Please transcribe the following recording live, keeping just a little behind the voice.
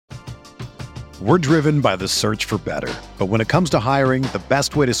We're driven by the search for better. But when it comes to hiring, the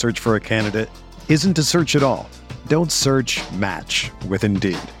best way to search for a candidate isn't to search at all. Don't search, match with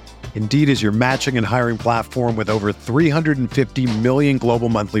Indeed. Indeed is your matching and hiring platform with over 350 million global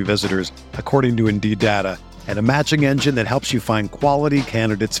monthly visitors, according to Indeed data, and a matching engine that helps you find quality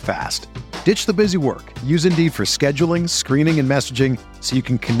candidates fast. Ditch the busy work. Use Indeed for scheduling, screening, and messaging so you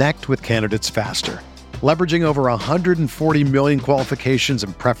can connect with candidates faster. Leveraging over 140 million qualifications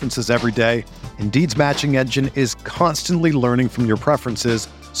and preferences every day, Indeed's matching engine is constantly learning from your preferences,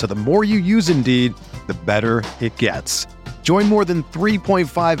 so the more you use Indeed, the better it gets. Join more than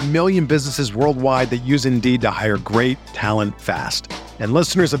 3.5 million businesses worldwide that use Indeed to hire great talent fast. And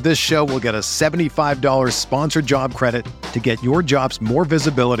listeners of this show will get a $75 sponsored job credit to get your jobs more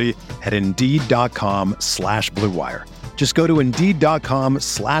visibility at Indeed.com/Blue Wire. Just go to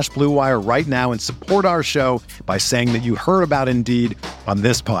Indeed.com/Blue Wire right now and support our show by saying that you heard about Indeed on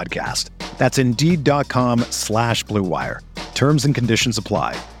this podcast. That's Indeed.com/Blue Wire. Terms and conditions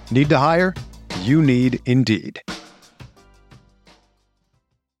apply. Need to hire? You need Indeed.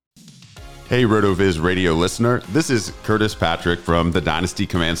 Hey, RotoViz radio listener, this is Curtis Patrick from the Dynasty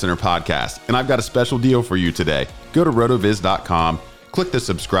Command Center podcast, and I've got a special deal for you today. Go to rotoviz.com, click the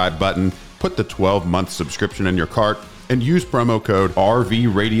subscribe button, put the 12-month subscription in your cart, and use promo code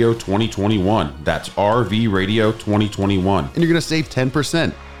RVRadio2021. That's RVRadio2021, and you're going to save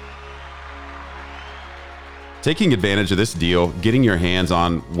 10%. Taking advantage of this deal, getting your hands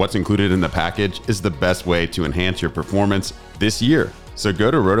on what's included in the package is the best way to enhance your performance this year. So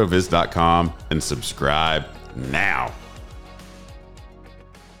go to rotoviz.com and subscribe now.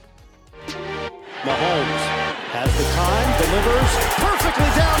 Mahomes has the time, delivers perfectly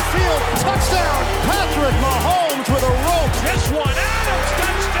downfield, touchdown, Patrick Mahomes with a rope. This one, Adams,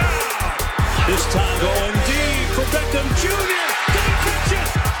 touchdown. This time going deep for Beckham Jr. Did he catch it?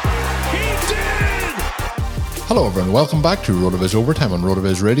 He did! Hello everyone, welcome back to RotoViz Overtime on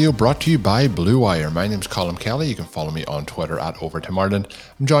RotoViz Radio, brought to you by Blue Wire. My name's Colin Kelly. You can follow me on Twitter at Overtime Ireland.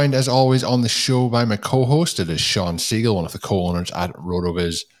 I'm joined as always on the show by my co-host. It is Sean Siegel, one of the co-owners at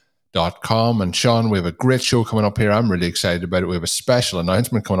RotoViz.com. And Sean, we have a great show coming up here. I'm really excited about it. We have a special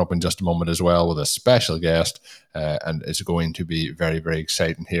announcement coming up in just a moment as well with a special guest, and it's going to be very, very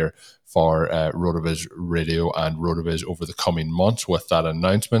exciting here for RotoViz Radio and RotoViz over the coming months with that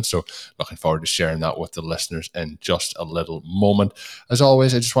announcement. So looking forward to sharing that with the listeners in just a little moment. As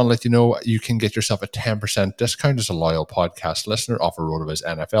always, I just want to let you know you can get yourself a 10% discount as a loyal podcast listener off a RotoViz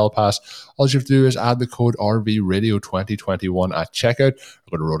NFL Pass. All you have to do is add the code RVRadio2021 at checkout.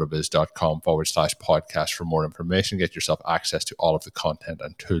 Go to rotoviz.com/podcast for more information. Get yourself access to all of the content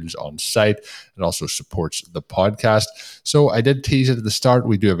and tools on site. It also supports the podcast. So I did tease it at the start.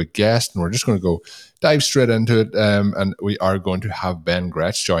 We do have a guest, and we're just going to go dive straight into it. And we are going to have Ben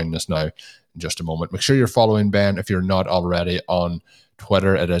Gretsch joining us now in just a moment. Make sure you're following Ben if you're not already on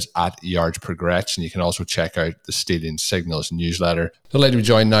Twitter. It is at YardsPerGretsch, and you can also check out the Stealing Signals newsletter. Delighted to be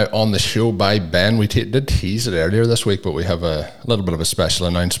joined now on the show by Ben. We did tease it earlier this week, but we have a little bit of a special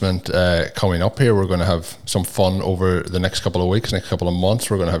announcement coming up here. We're going to have some fun over the next couple of weeks, next couple of months.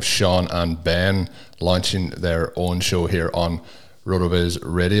 We're going to have Sean and Ben launching their own show here on RotoViz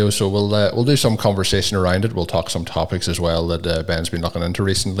Radio. So we'll do some conversation around it. We'll talk some topics as well that Ben's been looking into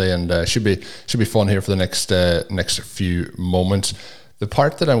recently, and should be fun here for the next few moments. The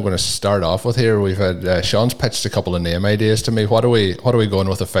part that I'm going to start off with here, we've had Sean's pitched a couple of name ideas to me. What are we going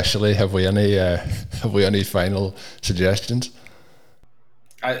with officially? Have we any final suggestions?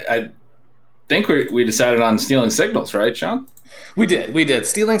 I think we decided on Stealing Signals, right, Sean? We did.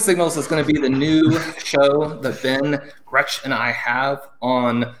 Stealing Signals is going to be the new show that Ben Gretsch and I have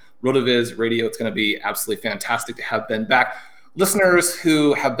on RotoViz Radio. It's going to be absolutely fantastic to have Ben back. Listeners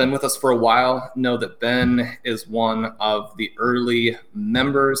who have been with us for a while know that Ben is one of the early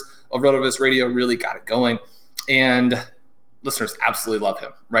members of RotoViz Radio, really got it going. And listeners absolutely love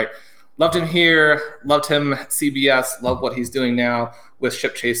him, right? Loved him here, loved him at CBS, love what he's doing now with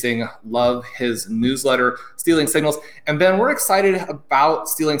Ship Chasing, love his newsletter, Stealing Signals. And Ben, we're excited about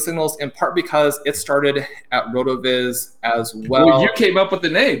Stealing Signals in part because it started at RotoViz as well. Well, you came up with the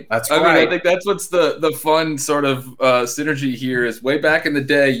name. That's right. right. I think that's what's the fun sort of synergy here is way back in the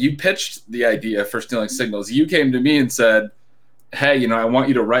day, you pitched the idea for Stealing Signals. You came to me and said, hey, I want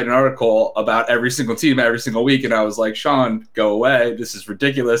you to write an article about every single team every single week. And I was like, Sean, go away. This is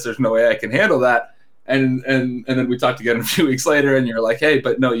ridiculous. There's no way I can handle that. And then we talked again a few weeks later, and you're like, hey,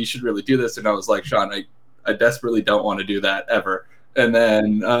 but no, you should really do this. And I was like, Sean, I desperately don't want to do that ever. And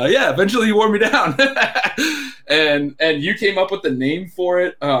then, eventually you wore me down. and you came up with the name for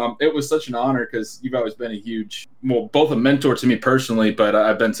it. It was such an honor because you've always been both a mentor to me personally, but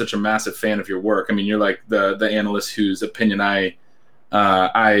I've been such a massive fan of your work. I mean, you're like the analyst whose opinion I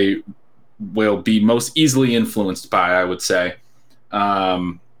will be most easily influenced by, I would say.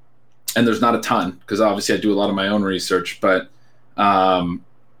 And there's not a ton because obviously I do a lot of my own research, but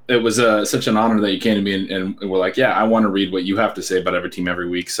it was such an honor that you came to me and were like, yeah, I want to read what you have to say about every team every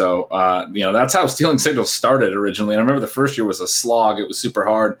week. So, that's how Stealing Signals started originally. And I remember the first year was a slog. It was super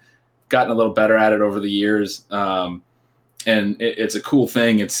hard. Gotten a little better at it over the years. And it's a cool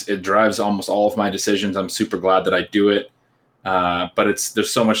thing. It drives almost all of my decisions. I'm super glad that I do it. But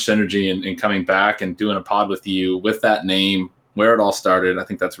there's so much synergy in coming back and doing a pod with you with that name, where it all started. I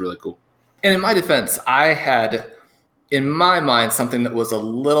think that's really cool. And in my defense, I had, in my mind, something that was a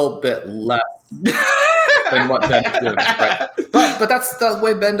little bit less than what Ben's doing. Right? But that's the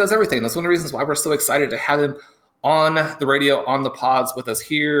way Ben does everything. That's one of the reasons why we're so excited to have him on the radio, on the pods with us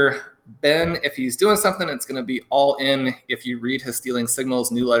here. Ben, if he's doing something, it's going to be all in. If you read his Stealing Signals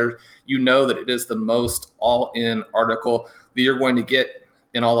newsletter, you know that it is the most all-in article that you're going to get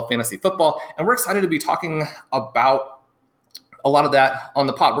in all of fantasy football. And we're excited to be talking about a lot of that on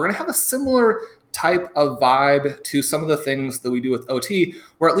the pod. We're going to have a similar type of vibe to some of the things that we do with OT,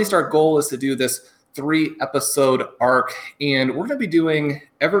 where at least our goal is to do this 3-episode arc. And we're going to be doing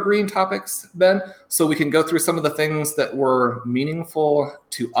evergreen topics, Ben, so we can go through some of the things that were meaningful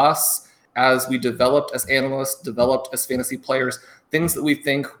to us as we developed as analysts, developed as fantasy players, things that we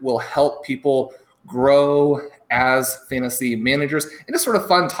think will help people grow as fantasy managers, and just sort of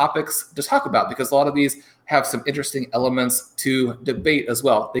fun topics to talk about, because a lot of these have some interesting elements to debate as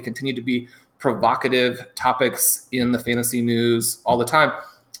well. They continue to be provocative topics in the fantasy news all the time.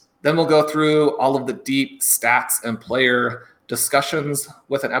 Then we'll go through all of the deep stats and player discussions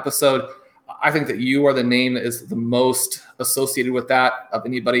with an episode. I think that you are the name that is the most associated with that of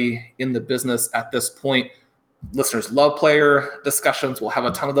anybody in the business at this point. Listeners love player discussions. We'll have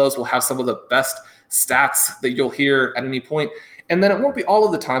a ton of those. We'll have some of the best stats that you'll hear at any point. And then it won't be all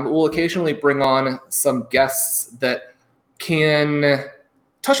of the time, but we'll occasionally bring on some guests that can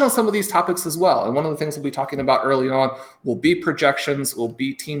touch on some of these topics as well. And one of the things we'll be talking about early on will be projections, will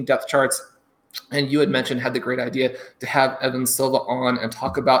be team depth charts. And you had the great idea to have Evan Silva on and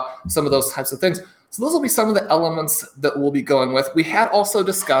talk about some of those types of things. So those will be some of the elements that we'll be going with. We had also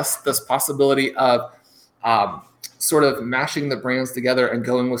discussed this possibility of sort of mashing the brands together and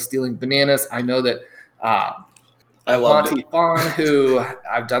going with Stealing Bananas. I know that I love Monty Fawn, who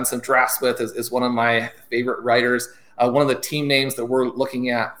I've done some drafts with, is one of my favorite writers. One of the team names that we're looking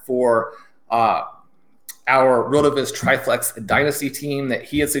at for our RotoViz Triflex Dynasty team that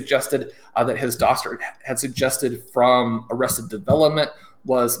he had suggested, that his doctor had suggested from Arrested Development,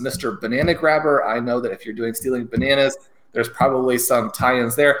 was Mr. Banana Grabber. I know that if you're doing Stealing Bananas, there's probably some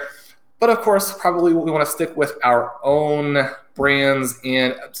tie-ins there. But of course, probably we want to stick with our own brands,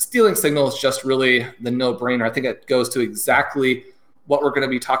 and Stealing Signal is just really the no-brainer. I think it goes to exactly what we're going to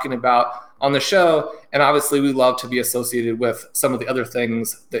be talking about on the show. And obviously we love to be associated with some of the other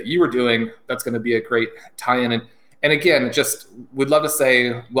things that you were doing. That's going to be a great tie-in. And again, just would love to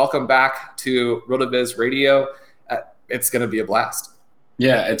say welcome back to RotoViz Radio. It's going to be a blast.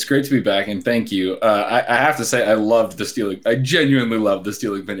 Yeah, it's great to be back, and thank you. I have to say, I genuinely loved the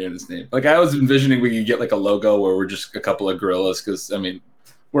Stealing Bananas name. Like, I was envisioning we could get like a logo where we're just a couple of gorillas, because I mean,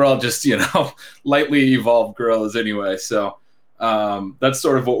 we're all just lightly evolved gorillas anyway. So that's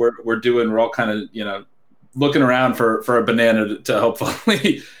sort of what we're doing. We're all kind of looking around for a banana to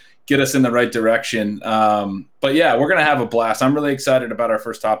hopefully get us in the right direction. But yeah, we're gonna have a blast. I'm really excited about our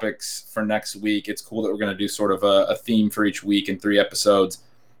first topics for next week. It's cool that we're gonna do sort of a theme for each week in 3 episodes.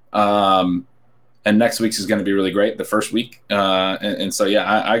 And next week's is gonna be really great, the first week. And so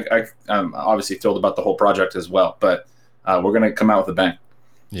yeah, I'm obviously thrilled about the whole project as well. But we're gonna come out with a bang.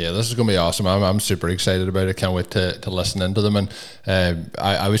 Yeah, this is going to be awesome. I'm super excited about it. Can't wait to listen into them. And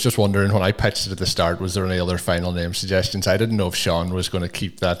I was just wondering, when I pitched it at the start, was there any other final name suggestions? I didn't know if Sean was going to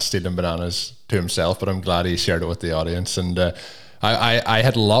keep that Stealing Bananas to himself, but I'm glad he shared it with the audience. And I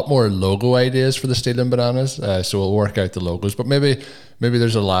had a lot more logo ideas for the Stealing Bananas, so we'll work out the logos. But maybe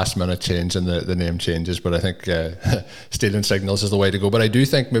there's a last minute change and the name changes, but I think Stealing Signals is the way to go. But I do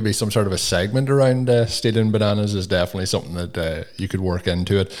think maybe some sort of a segment around Stealing Bananas is definitely something that you could work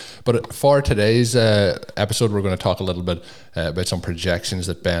into it. But for today's episode, we're going to talk a little bit about some projections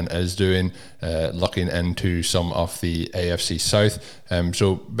that Ben is doing, looking into some of the AFC South.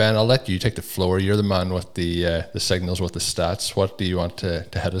 So Ben, I'll let you take the floor. You're the man with the signals, with the stats. What do you want to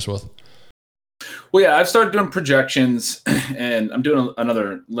hit us with? Well, yeah, I've started doing projections, and I'm doing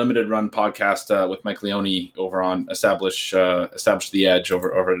another limited run podcast with Mike Leone over on Establish the Edge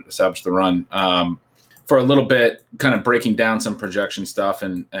over at Establish the Run for a little bit, kind of breaking down some projection stuff,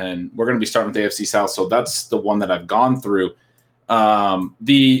 and we're going to be starting with the AFC South, so that's the one that I've gone through.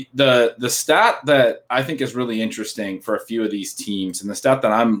 The stat that I think is really interesting for a few of these teams, and the stat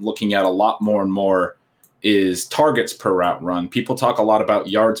that I'm looking at a lot more and more, is targets per route run. People talk a lot about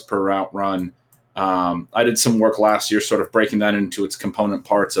yards per route run. I did some work last year sort of breaking that into its component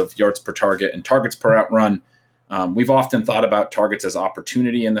parts of yards per target and targets per route run. We've often thought about targets as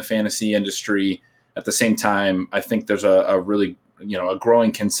opportunity in the fantasy industry. At the same time, I think there's a really, a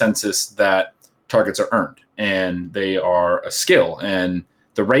growing consensus that targets are earned and they are a skill, and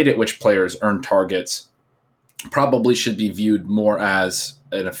the rate at which players earn targets probably should be viewed more as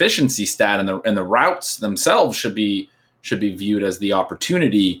an efficiency stat, and the routes themselves should be viewed as the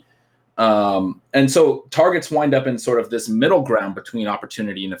opportunity. And so targets wind up in sort of this middle ground between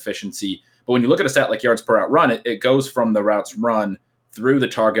opportunity and efficiency. But when you look at a stat like yards per route run, it goes from the routes run through the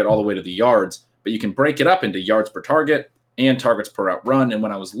target all the way to the yards, but you can break it up into yards per target and targets per route run. And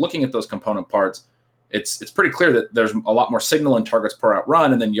when I was looking at those component parts, it's pretty clear that there's a lot more signal in targets per route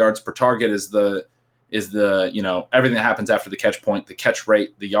run, and then yards per target is the everything that happens after the catch point, the catch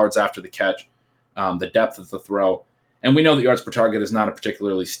rate, the yards after the catch, the depth of the throw. And we know that yards per target is not a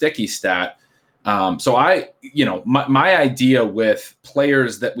particularly sticky stat. So my idea with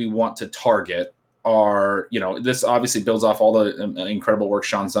players that we want to target are, this obviously builds off all the incredible work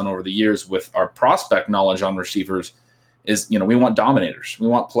Sean's done over the years with our prospect knowledge on receivers, is, we want dominators. We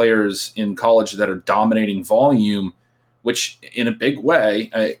want players in college that are dominating volume, which in a big way,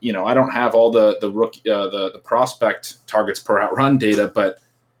 I don't have all the rookie, the prospect targets per route run data, but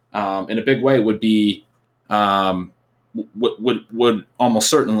in a big way would be would almost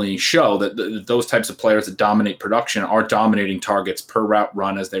certainly show that those types of players that dominate production are dominating targets per route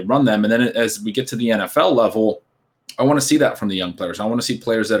run as they run them. And then as we get to the NFL level, I want to see that from the young players. I want to see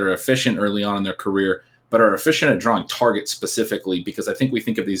players that are efficient early on in their career, but are efficient at drawing targets specifically, because I think we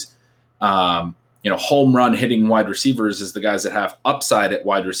think of these home run hitting wide receivers as the guys that have upside at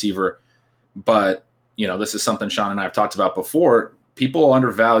wide receiver. But, this is something Sean and I have talked about before. People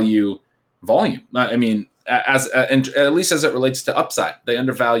undervalue volume. I mean, at least as it relates to upside, they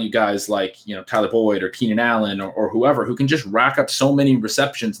undervalue guys like, Tyler Boyd or Keenan Allen or whoever, who can just rack up so many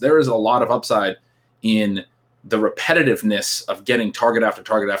receptions. There is a lot of upside in the repetitiveness of getting target after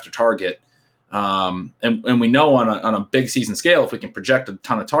target after target. And we know on a big season scale, if we can project a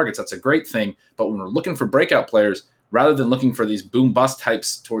ton of targets, that's a great thing. But when we're looking for breakout players, rather than looking for these boom bust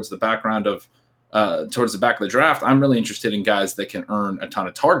types towards the back of the draft, I'm really interested in guys that can earn a ton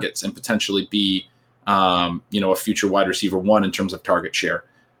of targets and potentially be, a future wide receiver one in terms of target share.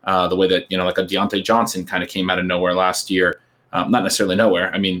 The way that, like a Deontay Johnson kind of came out of nowhere last year. Not necessarily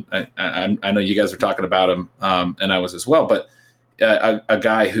nowhere. I mean, I know you guys were talking about him, and I was as well, but a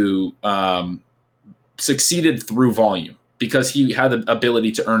guy who succeeded through volume because he had the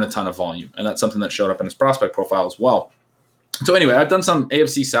ability to earn a ton of volume. And that's something that showed up in his prospect profile as well. So anyway, I've done some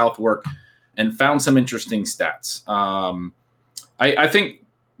AFC South work and found some interesting stats. I think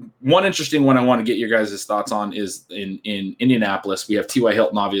one interesting one I want to get your guys' thoughts on is in Indianapolis. We have T.Y.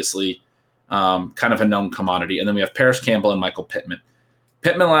 Hilton, obviously, kind of a known commodity. And then we have Paris Campbell and Michael Pittman.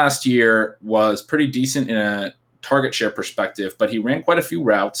 Pittman last year was pretty decent in a target share perspective, but he ran quite a few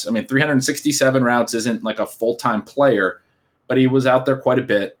routes. I mean, 367 routes isn't like a full-time player, but he was out there quite a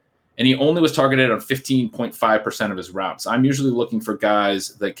bit, and he only was targeted on 15.5% of his routes. I'm usually looking for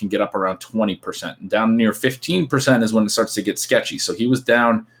guys that can get up around 20%, and down near 15% is when it starts to get sketchy. So he was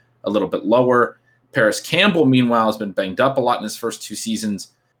down a little bit lower. Paris Campbell, meanwhile, has been banged up a lot in his first two seasons,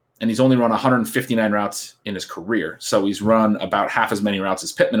 and he's only run 159 routes in his career. So he's run about half as many routes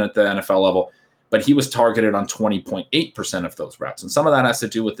as Pittman at the NFL level, but he was targeted on 20.8% of those routes. And some of that has to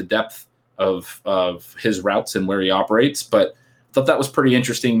do with the depth of his routes and where he operates. But I thought that was pretty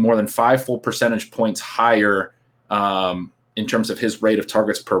interesting, more than 5 full percentage points higher in terms of his rate of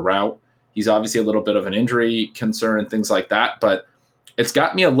targets per route. He's obviously a little bit of an injury concern and things like that, but it's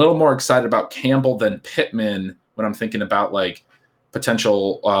got me a little more excited about Campbell than Pittman when I'm thinking about like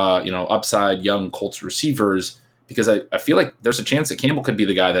potential, upside young Colts receivers, because I feel like there's a chance that Campbell could be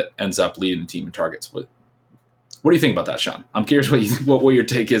the guy that ends up leading the team in targets. What do you think about that, Sean? I'm curious what your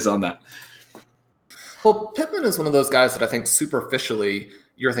take is on that. Well, Pittman is one of those guys that I think superficially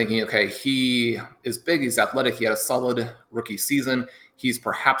you're thinking, okay, he is big, he's athletic, he had a solid rookie season. He's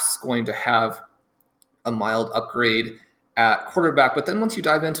perhaps going to have a mild upgrade at quarterback. But then once you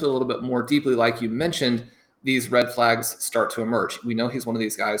dive into it a little bit more deeply, like you mentioned, these red flags start to emerge. We know he's one of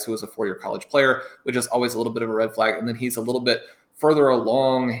these guys who was a 4-year college player, which is always a little bit of a red flag. And then he's a little bit further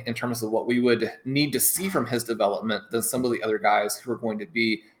along in terms of what we would need to see from his development than some of the other guys who are going to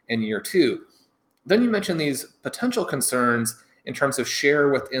be in year 2. Then you mentioned these potential concerns in terms of share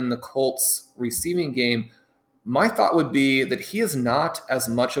within the Colts receiving game. My thought would be that he is not as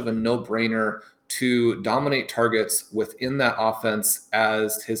much of a no-brainer to dominate targets within that offense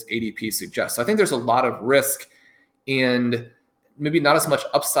as his ADP suggests. So I think there's a lot of risk and maybe not as much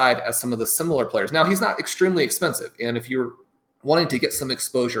upside as some of the similar players. Now, he's not extremely expensive. And if you're wanting to get some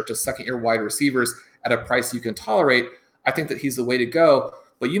exposure to second-year wide receivers at a price you can tolerate, I think that he's the way to go.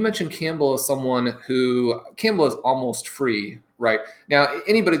 But you mentioned Campbell as someone who – Campbell is almost free, right? Now,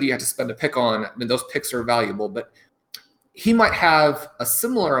 anybody that you have to spend a pick on, I mean, those picks are valuable, but he might have a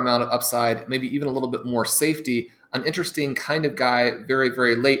similar amount of upside, maybe even a little bit more safety, an interesting kind of guy very,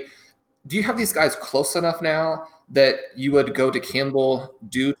 very late. Do you have these guys close enough now that you would go to Campbell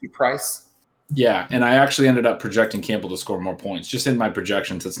due to price? Yeah, and I actually ended up projecting Campbell to score more points. Just in my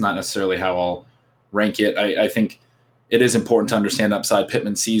projections, it's not necessarily how I'll rank it. I think it is important to understand upside.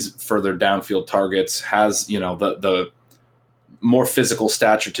 Pittman sees further downfield targets, has, the more physical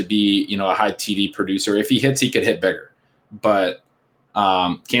stature to be, a high TD producer. If he hits, he could hit bigger. But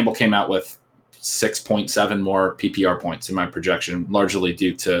Campbell came out with 6.7 more PPR points in my projection, largely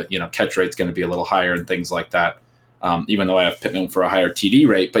due to, catch rate's going to be a little higher and things like that, even though I have Pittman for a higher TD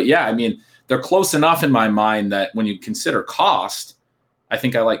rate. But yeah, I mean, they're close enough in my mind that when you consider cost, I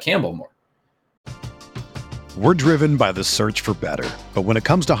think I like Campbell more. We're driven by the search for better. But when it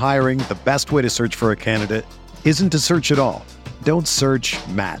comes to hiring, the best way to search for a candidate isn't to search at all. Don't search,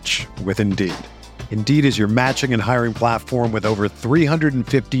 match with Indeed. Indeed is your matching and hiring platform with over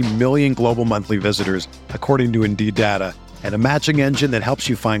 350 million global monthly visitors, according to Indeed data, and a matching engine that helps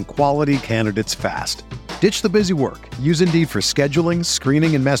you find quality candidates fast. Ditch the busy work. Use Indeed for scheduling,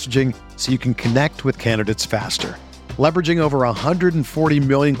 screening, and messaging so you can connect with candidates faster. Leveraging over 140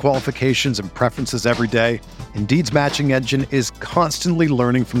 million qualifications and preferences every day, Indeed's matching engine is constantly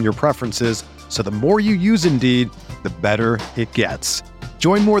learning from your preferences, so the more you use Indeed, the better it gets.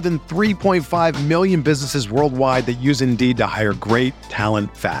 Join more than 3.5 million businesses worldwide that use Indeed to hire great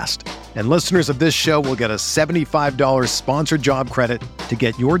talent fast. And listeners of this show will get a $75 sponsored job credit to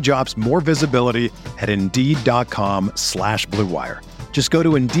get your jobs more visibility at Indeed.com/Blue Wire. Just go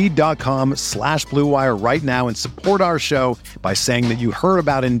to Indeed.com/Blue Wire right now and support our show by saying that you heard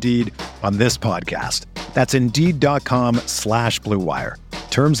about Indeed on this podcast. That's Indeed.com/Blue Wire.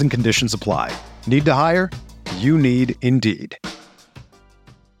 Terms and conditions apply. Need to hire? You need Indeed.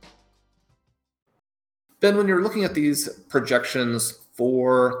 Ben, when you're looking at these projections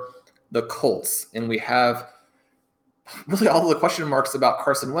for the Colts, and we have really all the question marks about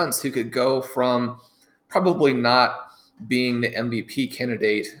Carson Wentz, who could go from probably not being the MVP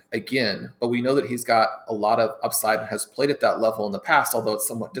candidate again, but we know that he's got a lot of upside and has played at that level in the past, although it's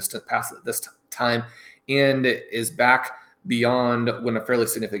somewhat distant past at this time, and is back beyond when a fairly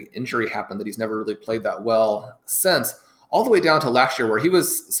significant injury happened that he's never really played that well since, all the way down to last year where he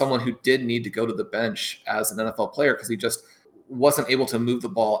was someone who did need to go to the bench as an NFL player because he just wasn't able to move the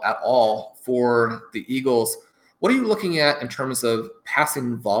ball at all for the Eagles. What are you looking at in terms of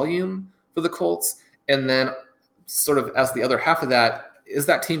passing volume for the Colts? And then sort of as the other half of that, is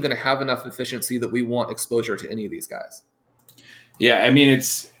that team going to have enough efficiency that we want exposure to any of these guys? Yeah, I mean,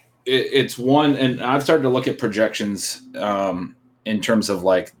 it's one, and I've started to look at projections in terms of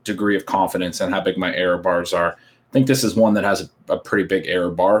like degree of confidence and how big my error bars are. I think this is one that has a pretty big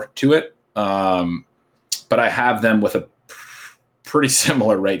error bar to it. But I have them with a pretty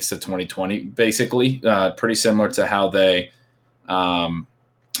similar rates to 2020, basically, pretty similar to how they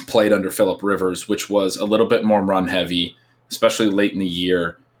played under Phillip Rivers, which was a little bit more run heavy, especially late in the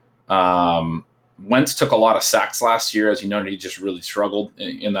year. Wentz took a lot of sacks last year. As you know, he just really struggled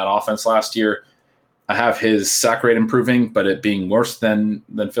in that offense last year. I have his sack rate improving, but it being worse than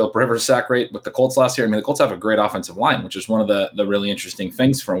Phillip Rivers' sack rate with the Colts last year. I mean, the Colts have a great offensive line, which is one of the really interesting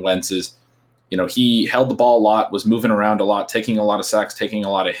things from Wentz is, he held the ball a lot, was moving around a lot, taking a lot of sacks, taking a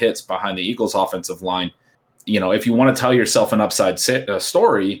lot of hits behind the Eagles' offensive line. If you want to tell yourself an upside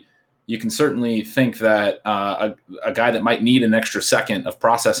story, you can certainly think that a guy that might need an extra second of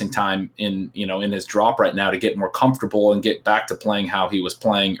processing time in his drop right now to get more comfortable and get back to playing how he was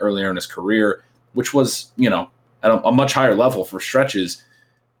playing earlier in his career, which was, at a much higher level for stretches,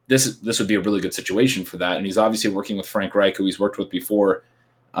 this would be a really good situation for that. And he's obviously working with Frank Reich, who he's worked with before.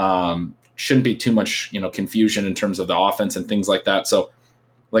 Shouldn't be too much, confusion in terms of the offense and things like that. So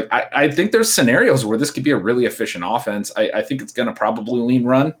Like, I think there's scenarios where this could be a really efficient offense. I think it's going to probably lean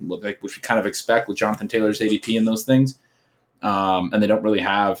run, like which we kind of expect with Jonathan Taylor's ADP and those things. And they don't really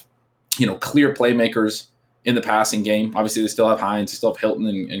have, clear playmakers in the passing game. Obviously, they still have Hines, they still have Hilton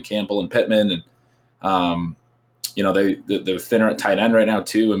and Campbell and Pittman, and they're thinner at tight end right now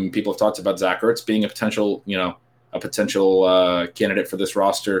too. And people have talked about Zach Ertz being a potential candidate for this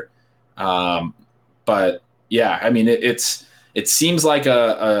roster. But yeah, I mean, it seems like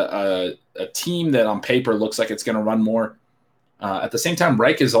a team that on paper looks like it's going to run more. At the same time,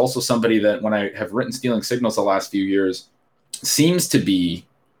 Reich is also somebody that when I have written Stealing Signals the last few years seems to be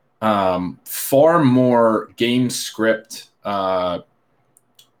far more game script, like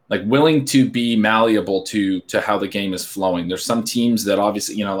willing to be malleable to how the game is flowing. There's some teams that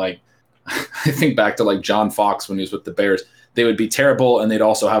obviously, like I think back to like John Fox when he was with the Bears. They would be terrible, and they'd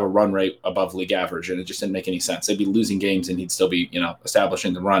also have a run rate above league average, and it just didn't make any sense. They'd be losing games, and he'd still be,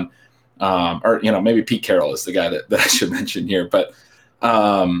 establishing the run. Or maybe Pete Carroll is the guy that I should mention here. But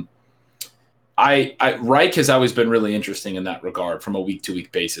Reich has always been really interesting in that regard from a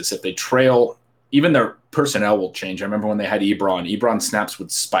week-to-week basis. If they trail, even their personnel will change. I remember when they had Ebron snaps would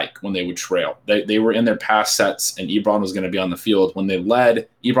spike when they would trail. They were in their pass sets, and Ebron was going to be on the field. When they led,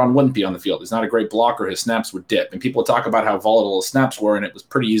 Ebron wouldn't be on the field. He's not a great blocker. His snaps would dip. And people talk about how volatile his snaps were, and it was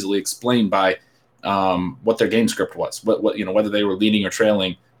pretty easily explained by what their game script was, whether they were leading or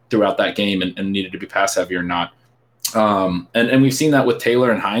trailing throughout that game and needed to be pass heavy or not. And we've seen that with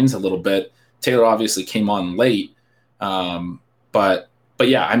Taylor and Hines a little bit. Taylor obviously came on late, but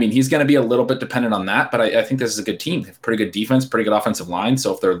yeah, I mean, he's going to be a little bit dependent on that, but I think this is a good team. They have pretty good defense, pretty good offensive line.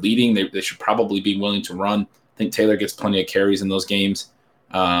 So if they're leading, they should probably be willing to run. I think Taylor gets plenty of carries in those games.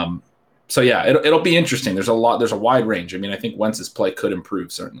 So yeah, it'll be interesting. There's a wide range. I mean, I think Wentz's play could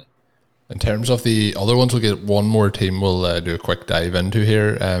improve, certainly. In terms of the other ones, we'll get one more team we'll do a quick dive into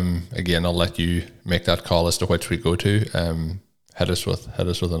here. Again, I'll let you make that call as to which we go to. Hit us with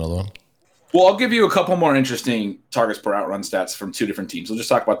another one. Well, I'll give you a couple more interesting targets per out run stats from two different teams. We'll just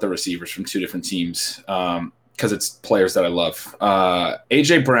talk about the receivers from two different teams because it's players that I love.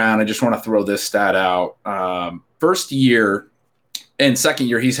 A.J. Brown, I just want to throw this stat out. First year and second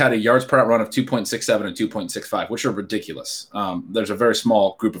year, he's had a yards per out run of 2.67 and 2.65, which are ridiculous. There's a very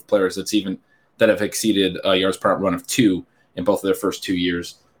small group of players that have exceeded a yards per out run of 2 in both of their first 2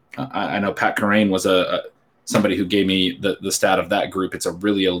 years. I know Pat Kerrane was somebody who gave me the stat of that group. It's a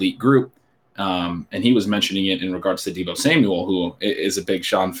really elite group. And he was mentioning it in regards to Deebo Samuel, who is a big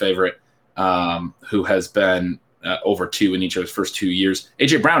Sean favorite, who has been over 2 in each of his first 2 years.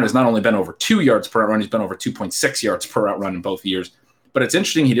 A.J. Brown has not only been over 2 yards per out run, he's been over 2.6 yards per out run in both years. But it's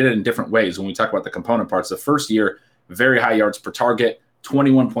interesting he did it in different ways. When we talk about the component parts, the first year, very high yards per target,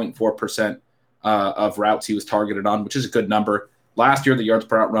 21.4% of routes he was targeted on, which is a good number. Last year, the yards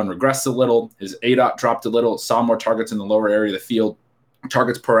per out run regressed a little. His ADOT dropped a little, saw more targets in the lower area of the field.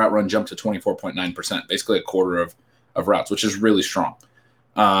 Targets per out run jumped to 24.9%, basically a quarter of routes, which is really strong.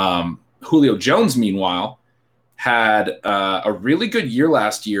 Julio Jones, meanwhile, had a really good year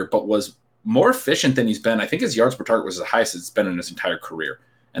last year, but was more efficient than he's been. I think his yards per target was the highest it's been in his entire career.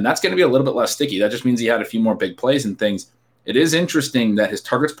 And that's going to be a little bit less sticky. That just means he had a few more big plays and things. It is interesting that his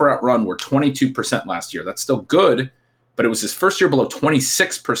targets per out run were 22% last year. That's still good, but it was his first year below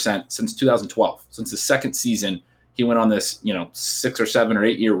 26% since 2012. Since his second season, he went on this, 6 or 7 or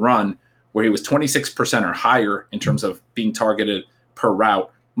 8 year run where he was 26% or higher in terms of being targeted per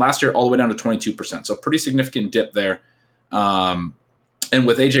route. Last year, all the way down to 22%. So pretty significant dip there. And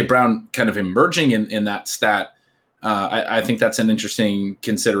with A.J. Brown kind of emerging in that stat, I think that's an interesting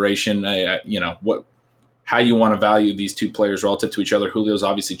consideration. How you want to value these two players relative to each other. Julio's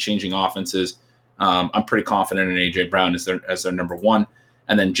obviously changing offenses. I'm pretty confident in A.J. Brown as their number one.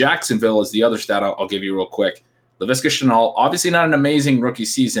 And then Jacksonville is the other stat I'll give you real quick. Laviska Shenault, obviously not an amazing rookie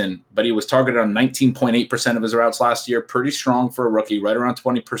season, but he was targeted on 19.8% of his routes last year. Pretty strong for a rookie, right around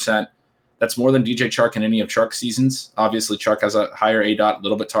 20%. That's more than DJ Chark in any of Chark's seasons. Obviously, Chark has a higher ADOT, a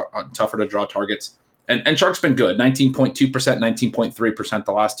little bit tougher to draw targets. And Chark's been good, 19.2%, 19.3%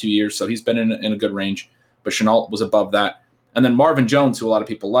 the last 2 years, so he's been in a good range. But Shenault was above that. And then Marvin Jones, who a lot of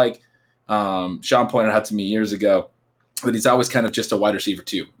people like, Sean pointed out to me years ago, but he's always kind of just a wide receiver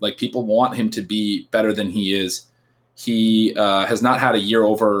too. Like, people want him to be better than he is. He has not had a year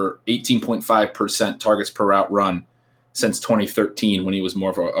over 18.5% targets per route run since 2013 when he was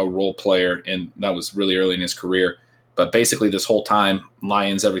more of a role player, and that was really early in his career. But basically this whole time,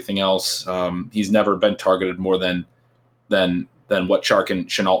 Lions, everything else, he's never been targeted more than what Chark and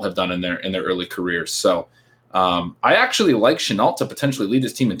Shenault have done in their early careers. So I actually like Shenault to potentially lead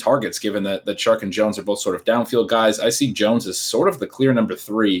this team in targets, given that Chark and Jones are both sort of downfield guys. I see Jones as sort of the clear number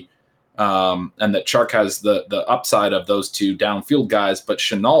 3, and that Chark has the upside of those two downfield guys. But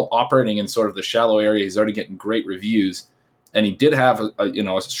Shenault operating in sort of the shallow area, he's already getting great reviews, and he did have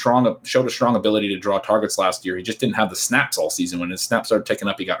showed a strong ability to draw targets last year. He just didn't have the snaps all season. When his snaps started ticking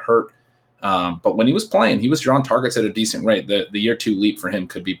up, he got hurt. But when he was playing, he was drawing targets at a decent rate. The year 2 leap for him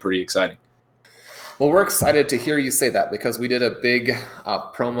could be pretty exciting. Well, we're excited to hear you say that because we did a big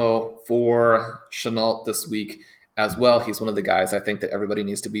promo for Shenault this week as well. He's one of the guys I think that everybody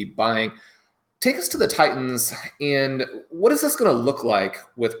needs to be buying. Take us to the Titans, and what is this going to look like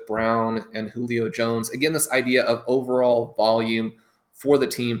with Brown and Julio Jones? Again, this idea of overall volume for the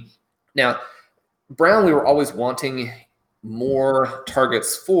team. Now, Brown, we were always wanting more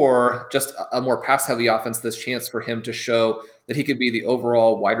targets for just a more pass-heavy offense, this chance for him to show that he could be the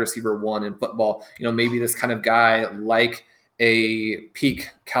overall wide receiver 1 in football. Maybe this kind of guy like a peak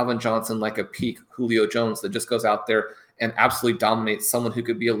Calvin Johnson, like a peak Julio Jones that just goes out there and absolutely dominates, someone who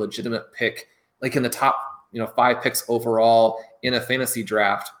could be a legitimate pick, like in the top 5 picks overall in a fantasy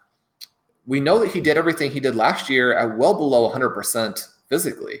draft. We know that he did everything he did last year at well below 100%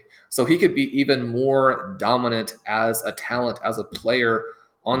 physically. So he could be even more dominant as a talent, as a player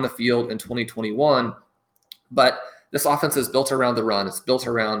on the field in 2021. But this offense is built around the run. It's built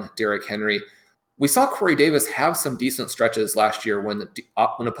around Derrick Henry. We saw Corey Davis have some decent stretches last year when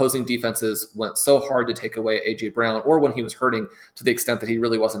opposing defenses went so hard to take away A.J. Brown, or when he was hurting to the extent that he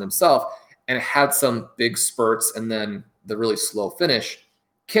really wasn't himself, and had some big spurts and then the really slow finish.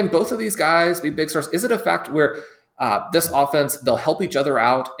 Can both of these guys be big stars? Is it a fact where this offense, they'll help each other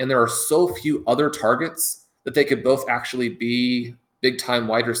out, and there are so few other targets that they could both actually be big-time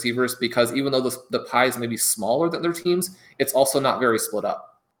wide receivers? Because even though the pie is maybe smaller than their teams, it's also not very split up.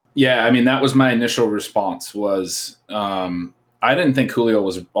 Yeah, I mean, that was my initial response was I didn't think Julio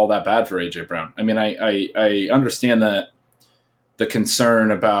was all that bad for A.J. Brown. I mean, I understand that the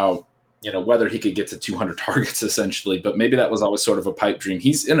concern about whether he could get to 200 targets essentially, but maybe that was always sort of a pipe dream.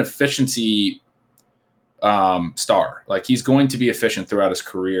 He's an efficiency star. Like, he's going to be efficient throughout his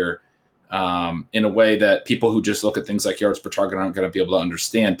career in a way that people who just look at things like yards per target aren't going to be able to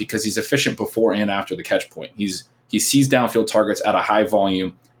understand, because he's efficient before and after the catch point. He sees downfield targets at a high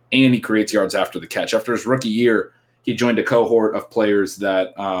volume, and he creates yards after the catch. After his rookie year, he joined a cohort of players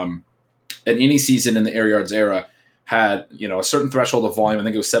that at any season in the air yards era had a certain threshold of volume. I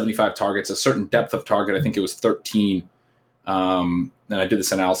think it was 75 targets, a certain depth of target. I think it was 13. And I did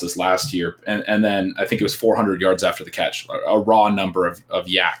this analysis last year. And then I think it was 400 yards after the catch, a raw number of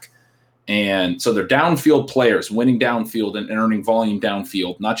yak. And so they're downfield players, winning downfield and earning volume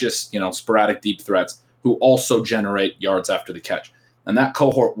downfield, not just, sporadic deep threats, who also generate yards after the catch. And that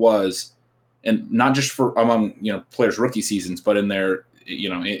cohort was, and not just for among, players' rookie seasons, but in their,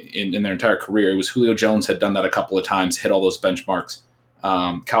 in their entire career. It was Julio Jones had done that a couple of times, hit all those benchmarks.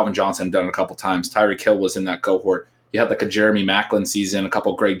 Calvin Johnson had done it a couple of times. Tyreek Hill was in that cohort. You had like a Jeremy Maclin season, a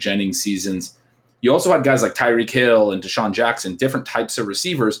couple of Greg Jennings seasons. You also had guys like Tyreek Hill and Deshaun Jackson, different types of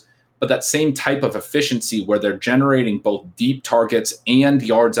receivers, but that same type of efficiency where they're generating both deep targets and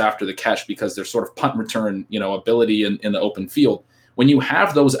yards after the catch because they're sort of punt return, ability in the open field. When you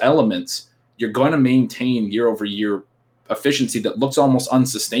have those elements, you're going to maintain year over year efficiency that looks almost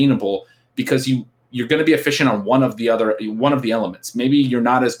unsustainable, because you're going to be efficient on one of the elements. Maybe you're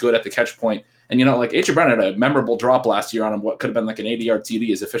not as good at the catch point. And, like A.J. Brown had a memorable drop last year on what could have been like an 80-yard TD.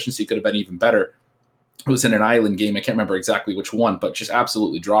 His efficiency could have been even better. It was in an island game. I can't remember exactly which one, but just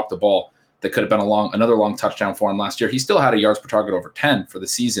absolutely dropped the ball that could have been another long touchdown for him last year. He still had a yards per target over 10 for the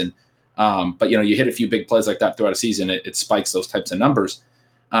season. But, you hit a few big plays like that throughout a season, it spikes those types of numbers.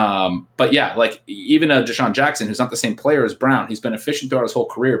 But yeah, like even a Deshaun Jackson, who's not the same player as Brown, he's been efficient throughout his whole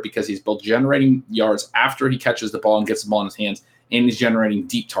career because he's both generating yards after he catches the ball and gets the ball in his hands, and he's generating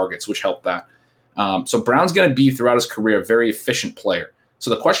deep targets, which help that. So Brown's going to be throughout his career a very efficient player. So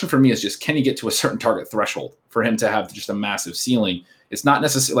the question for me is just, can he get to a certain target threshold for him to have just a massive ceiling? It's not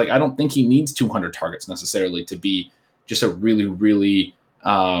necessarily like, I don't think he needs 200 targets necessarily to be just a really, really,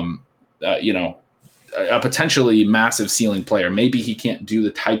 a potentially massive ceiling player. Maybe he can't do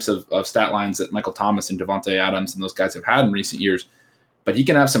the types of stat lines that Michael Thomas and Devontae Adams and those guys have had in recent years, but he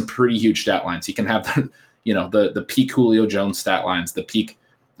can have some pretty huge stat lines. He can have the peak Julio Jones stat lines, the peak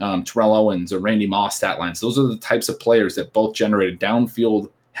Terrell Owens or Randy Moss stat lines. Those are the types of players that both generated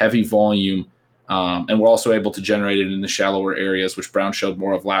downfield heavy volume, and were also able to generate it in the shallower areas, which Brown showed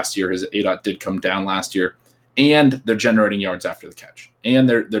more of last year. His ADOT did come down last year, and they're generating yards after the catch, and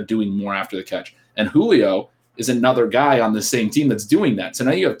they're doing more after the catch. And Julio is another guy on the same team that's doing that. So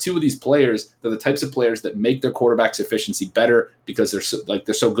now you have two of these players. They're the types of players that make their quarterback's efficiency better because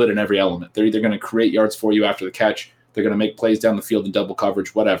they're so good in every element. They're either going to create yards for you after the catch, they're going to make plays down the field in double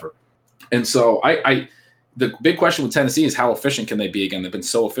coverage, whatever. And so the big question with Tennessee is how efficient can they be again? They've been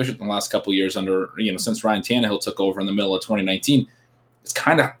so efficient in the last couple of years since Ryan Tannehill took over in the middle of 2019. It's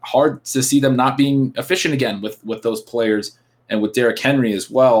kind of hard to see them not being efficient again with those players and with Derrick Henry as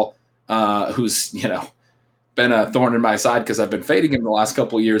well, who's, been a thorn in my side because I've been fading him the last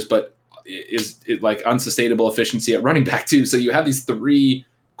couple of years, but is like unsustainable efficiency at running back too. So you have these three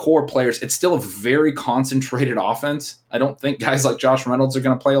core players. It's still a very concentrated offense. I don't think guys like Josh Reynolds are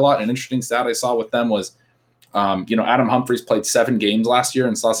going to play a lot. An interesting stat I saw with them was, Adam Humphries played 7 games last year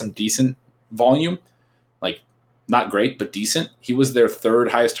and saw some decent volume, like not great, but decent. He was their 3rd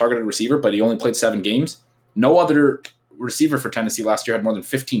highest targeted receiver, but he only played 7 games. No other receiver for Tennessee last year had more than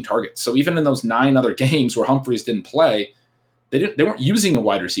 15 targets. So even in those 9 other games where Humphries didn't play, they weren't using a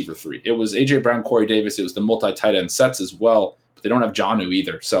wide receiver 3. It was A.J. Brown, Corey Davis. It was the multi-tight end sets as well, but they don't have Jonnu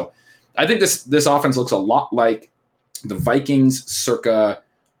either. So I think this offense looks a lot like the Vikings circa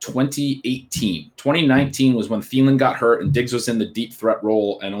 2018. 2019 was when Thielen got hurt and Diggs was in the deep threat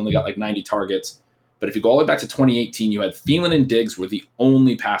role and only got like 90 targets. But if you go all the way back to 2018, you had Thielen and Diggs were the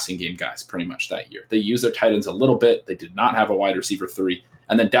only passing game guys pretty much that year. They used their tight ends a little bit. They did not have a wide receiver 3.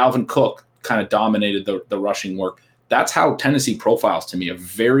 And then Dalvin Cook kind of dominated the rushing work. That's how Tennessee profiles to me, a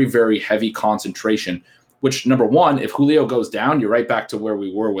very, very heavy concentration, which, number one, if Julio goes down, you're right back to where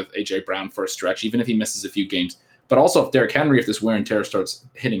we were with A.J. Brown for a stretch, even if he misses a few games. But also if Derrick Henry, if this wear and tear starts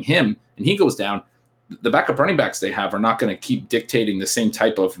hitting him and he goes down, the backup running backs they have are not going to keep dictating the same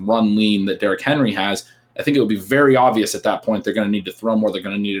type of run lean that Derrick Henry has. I think it would be very obvious at that point they're going to need to throw more. They're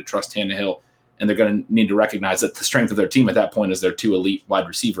going to need to trust Tannehill, and they're going to need to recognize that the strength of their team at that point is their 2 elite wide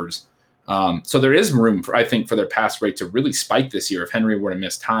receivers. So there is room, for their pass rate to really spike this year if Henry were to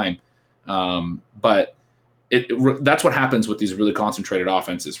miss time. But that's what happens with these really concentrated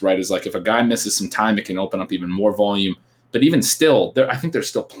offenses, right? Is like if a guy misses some time, it can open up even more volume. But even still, I think there's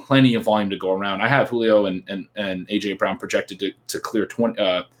still plenty of volume to go around. I have Julio and A.J. Brown projected to clear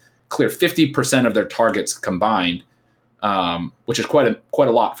 50% of their targets combined, which is quite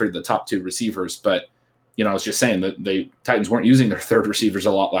a lot for the top 2 receivers. But I was just saying that the Titans weren't using their 3rd receivers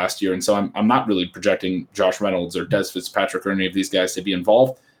a lot last year, and so I'm not really projecting Josh Reynolds or Dez Fitzpatrick or any of these guys to be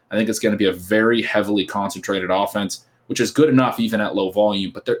involved. I think it's going to be a very heavily concentrated offense, which is good enough even at low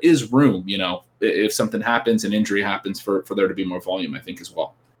volume. But there is room, if something happens, an injury happens, for there to be more volume, I think, as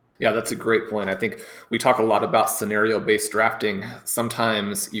well. Yeah, that's a great point. I think we talk a lot about scenario-based drafting.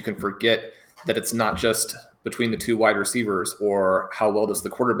 Sometimes you can forget that it's not just between the 2 wide receivers or how well does the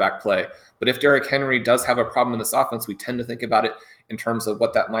quarterback play. But if Derrick Henry does have a problem in this offense, we tend to think about it in terms of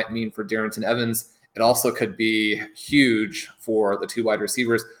what that might mean for Darrynton Evans. It also could be huge for the 2 wide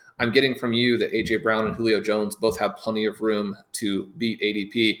receivers. I'm getting from you that A.J. Brown and Julio Jones both have plenty of room to beat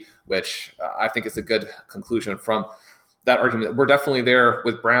ADP, which I think is a good conclusion from that argument. We're definitely there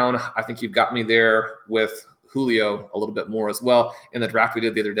with Brown. I think you've got me there with Julio a little bit more as well. In the draft we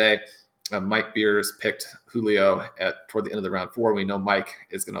did the other day, Mike Beers picked Julio toward the end of the round 4. We know Mike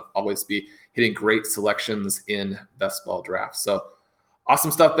is going to always be hitting great selections in best ball drafts. So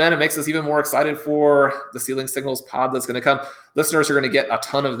awesome stuff, Ben. It makes us even more excited for the Stealing Signals pod that's going to come. Listeners are going to get a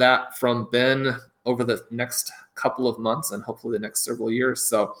ton of that from Ben over the next couple of months and hopefully the next several years.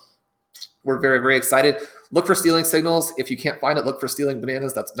 So we're very, very excited. Look for Stealing Signals. If you can't find it, look for Stealing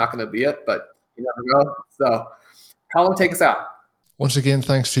Bananas. That's not going to be it, but you never know. So Colin, take us out. Once again,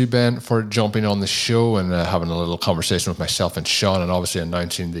 thanks to Ben for jumping on the show and having a little conversation with myself and Sean, and obviously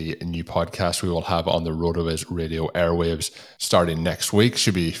announcing the new podcast we will have on the RotoViz radio airwaves starting next week.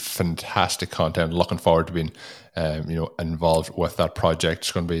 Should be fantastic content. Looking forward to being involved with that project.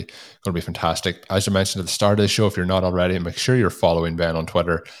 It's going to be fantastic. As I mentioned at the start of the show, if you're not already, make sure you're following Ben on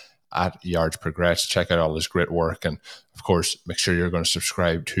Twitter at Yards Progress. Check out all his great work, and of course make sure you're going to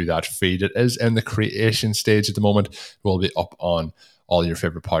subscribe to that feed. It is in the creation stage at the moment. It will be up on all your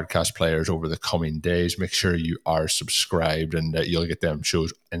favorite podcast players over the coming days. Make sure you are subscribed, and you'll get them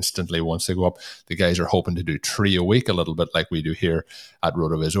shows instantly once they go up. The guys are hoping to do 3 a week, a little bit like we do here at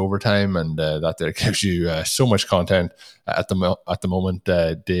RotoViz Overtime, and that there gives you so much content at the moment.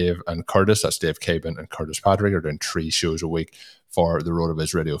 Dave and Curtis, that's Dave Cabin and Curtis Patrick, are doing 3 shows a week for the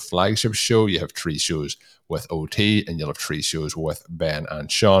RotoViz Radio flagship show. You have 3 shows with OT, and you'll have 3 shows with Ben and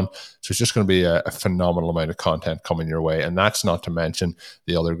Sean. So it's just going to be a phenomenal amount of content coming your way. And that's not to mention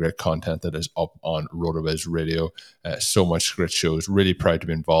the other great content that is up on RotoViz Radio. So much great shows. Really proud to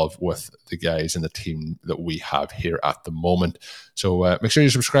be involved with the guys and the team that we have here at the moment. So make sure you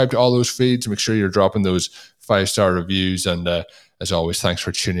subscribe to all those feeds. Make sure you're dropping those 5-star reviews, and as always, thanks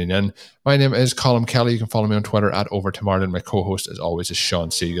for tuning in. My name is Colm Kelly. You can follow me on Twitter at @OverTimMartin. My co-host, as always, is Sean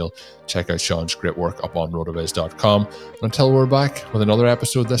Siegel. Check out Sean's great work up on rotoviz.com. And until we're back with another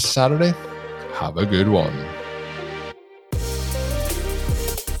episode this Saturday, have a good one.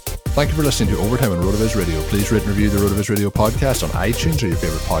 Thank you for listening to Overtime on RotoViz Radio. Please rate and review the RotoViz Radio podcast on iTunes or your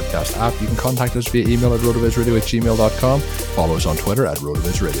favorite podcast app. You can contact us via email at rotovizradio@gmail.com. Follow us on Twitter at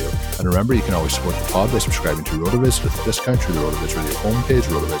RotoViz Radio. And remember, you can always support the pod by subscribing to RotoViz with a discount through the RotoViz Radio homepage,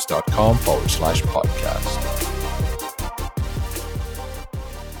 rotoviz.com/podcast.